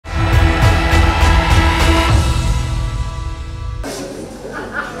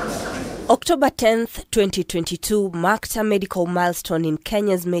October 10th, 2022 marked a medical milestone in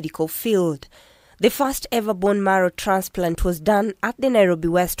Kenya's medical field. The first ever bone marrow transplant was done at the Nairobi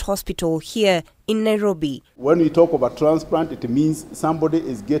West Hospital here in Nairobi. When we talk about transplant, it means somebody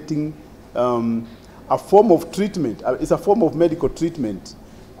is getting a form of treatment. It's a form of medical treatment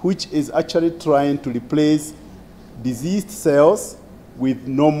which is actually trying to replace diseased cells with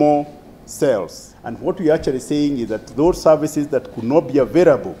normal cells. And what we're actually saying is that those services that could not be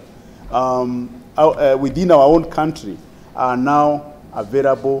available within our own country are now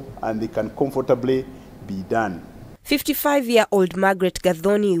available and they can comfortably be done. 55-year-old Margaret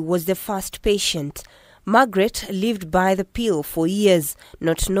Gathoni was the first patient. Margaret lived by the pill for years,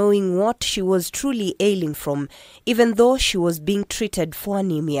 not knowing what she was truly ailing from, even though she was being treated for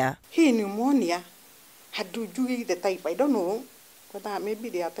anemia. Hii pneumonia, hatujui the type. I don't know whether maybe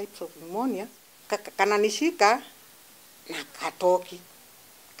there are types of pneumonia. Kananishika na katoki.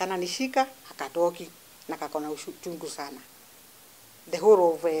 Kananishika hakatoki na kakona uchungu sana. The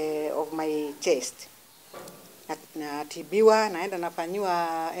whole of my chest. Natibiwa, naenda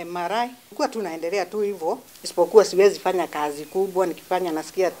nafanyiwa MRI. Kwa tu naendelea tu hivyo, isipokuwa siwezi fanya kazi kubwa, nikifanya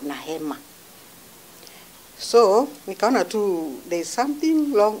nasikia na hema. So, nikaona tu there is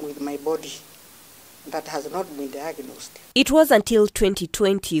something wrong with my body that has not been diagnosed. It was until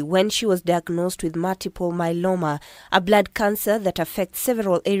 2020 when she was diagnosed with multiple myeloma, a blood cancer that affects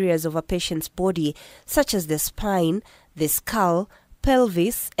several areas of a patient's body, such as the spine, the skull,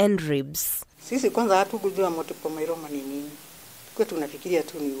 pelvis, and ribs. Sisi kwanza hatukujua multiple myeloma ni nini. Kwa tunafikiria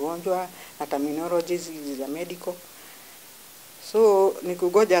tu ni ugonjwa na terminologies za medical. So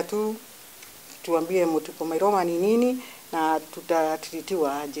nikugoja tu tuambie multiple myeloma ni nini na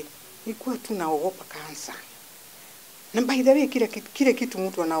tutatritiwa aje. Nilikuwa tu naogopa kansa. Na by the way kile kitu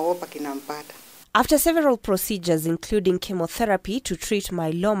mtu anaogopa kinampata. After several procedures, including chemotherapy to treat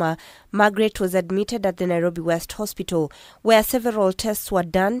myeloma, Margaret was admitted at the Nairobi West Hospital, where several tests were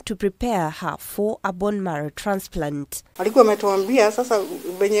done to prepare her for a bone marrow transplant. Alikuwa ametuambia sasa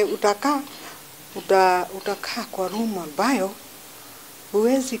venye utakaa kwa room ambayo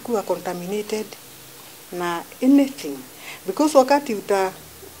huwezi kuwa contaminated na anything, because wakati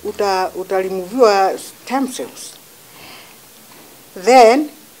utalimuviwa stem cells, then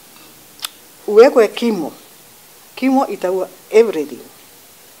uwekwe kimo itaua everything.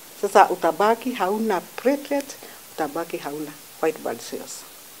 Sasa utabaki hauna platelet, utabaki hauna white blood cells.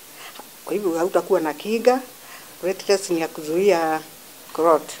 Kwa hivyo hautakuwa na kinga. Platelets ni ya kuzuia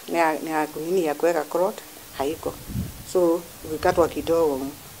clot, ni ya kuweka clot haiko. So ukikatwa kidogo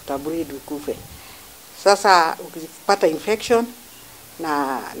utableed ukufe. Sasa ukipata infection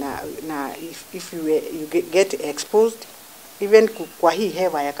na if you get exposed, even kwa hii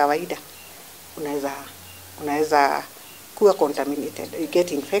hewa ya kawaida, unaweza kuwa contaminated, you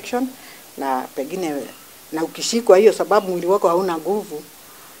get infection na pengine na ukishikwa hiyo sababu mwili wako hauna nguvu,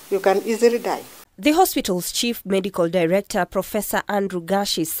 you can easily die. The hospital's chief medical director, Professor Andrew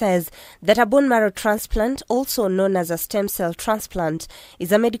Gashi, says that a bone marrow transplant, also known as a stem cell transplant,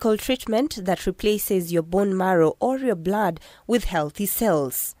 is a medical treatment that replaces your bone marrow or your blood with healthy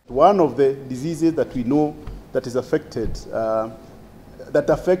cells. One of the diseases that we know that is affected that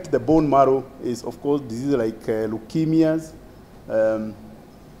affect the bone marrow is, of course, diseases like leukemias,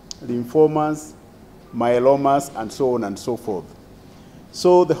 lymphomas, myelomas, and so on and so forth.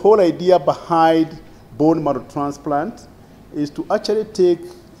 So the whole idea behind bone marrow transplant is to actually take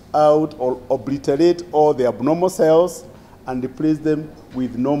out or obliterate all the abnormal cells and replace them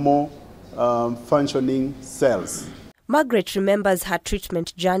with normal functioning cells. Margaret remembers her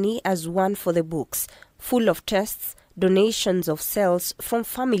treatment journey as one for the books, full of tests, donations of cells from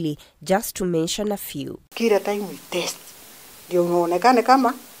family, just to mention a few. Kila time we test, ndio unaonekane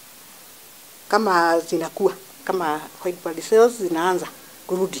kama zinakuwa, kama white blood cells zinaanza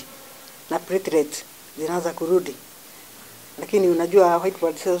kurudi na platelets zinaanza kurudi. Lakini unajua white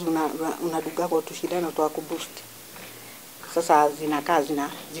blood cells unaduga kwa tushindano twa kuboost. Sasa zinakaa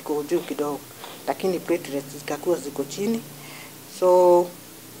ziko juu kidogo, lakini platelets zikakuwa ziko chini. So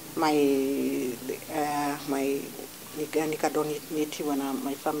nikadonate na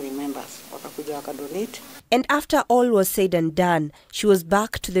my family members wakakuja wakadonate. And after all was said and done, she was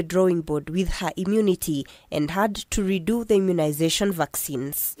back to the drawing board with her immunity and had to redo the immunization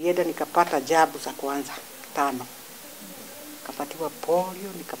vaccines. Yenda nikapata jabu za kwanza 5. Nikapatiwa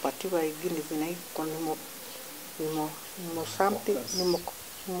polio, nikapatiwa ingine zinaitwa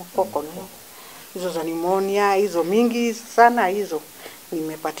pneumococcal. Hizo za pneumonia, hizo mingi sana hizo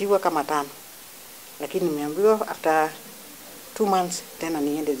nimepatiwa kama 5. Lakini nimeambiwa after 2 months tena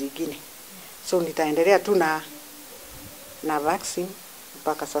niende zingine. So nitaendelea tu na vaccine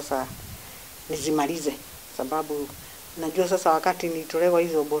mpaka sasa nizimalize, sababu najua sasa wakati nilitolewa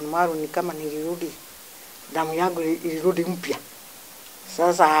hizo bone marrow ni kama nilirudi, damu yangu ilirudi mpya.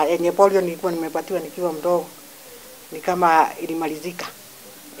 Sasa yenye polio nilikuwa nimepatiwa nikiwa mdogo ni kama ilimalizika,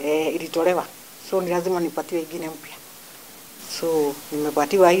 ilitolewa, so ni lazima nipatiwe ingine mpya. So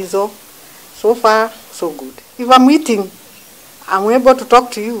nimepatiwa hizo. So far so good. If I'm eating, I'm able to talk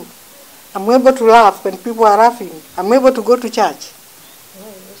to you, I'm able to laugh when people are laughing, I'm able to go to church.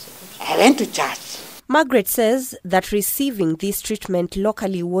 I went to church. Margaret says that receiving this treatment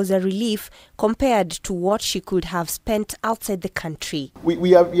locally was a relief compared to what she could have spent outside the country.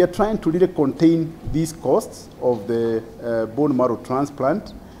 We are trying to really contain these costs of the bone marrow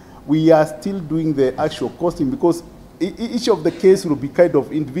transplant. We are still doing the actual costing because each of the cases will be kind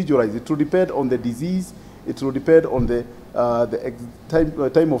of individualized. It will depend on the disease, it will depend on the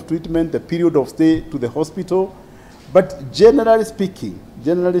time of treatment, the period of stay to the hospital. But generally speaking,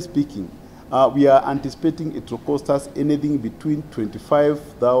 we are anticipating it will cost us anything between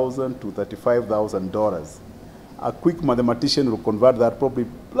 $25,000 to $35,000. A quick mathematician will convert that probably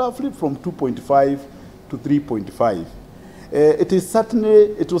roughly from 2.5 to 3.5. It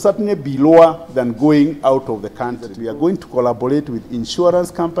will certainly be lower than going out of the country. We are going to collaborate with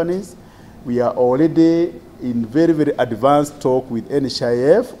insurance companies. We are already in very, very advanced talk with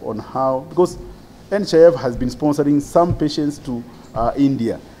NHIF on how, because NHIF has been sponsoring some patients to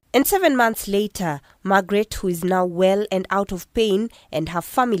India. And 7 months later, Margaret, who is now well and out of pain, and her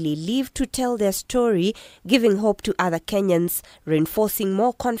family live to tell their story, giving hope to other Kenyans, reinforcing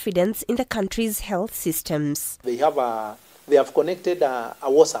more confidence in the country's health systems. They have connected a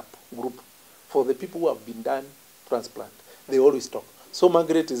WhatsApp group for the people who have been done transplant. They always talk. So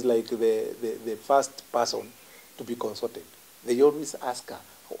Margaret is like the first person to be consulted. They always ask her,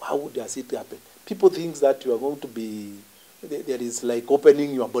 how does it happen? People think that you are going to be, there is like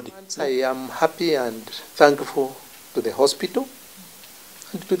opening your body. I am happy and thankful to the hospital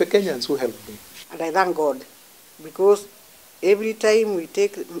and to the Kenyans who helped me. And I thank God because every time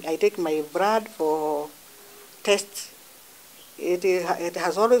I take my blood for tests, it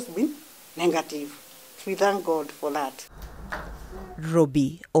has always been negative. We thank God for that.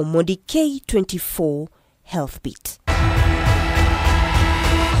 Robbie Omodi, K24 Healthbeat.